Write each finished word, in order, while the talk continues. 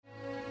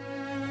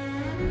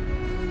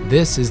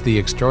This is The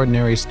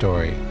Extraordinary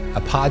Story, a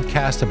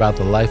podcast about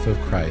the life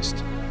of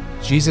Christ.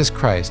 Jesus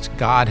Christ,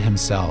 God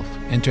Himself,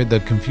 entered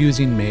the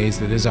confusing maze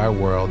that is our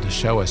world to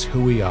show us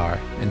who we are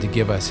and to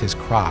give us His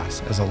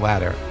cross as a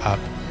ladder up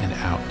and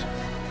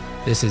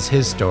out. This is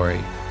His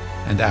story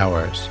and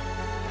ours,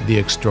 The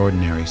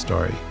Extraordinary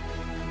Story.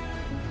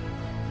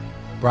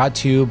 Brought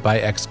to you by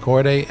Ex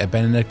Corde at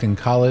Benedictine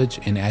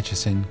College in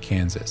Atchison,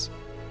 Kansas.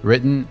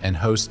 Written and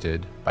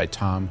hosted by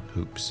Tom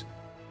Hoops.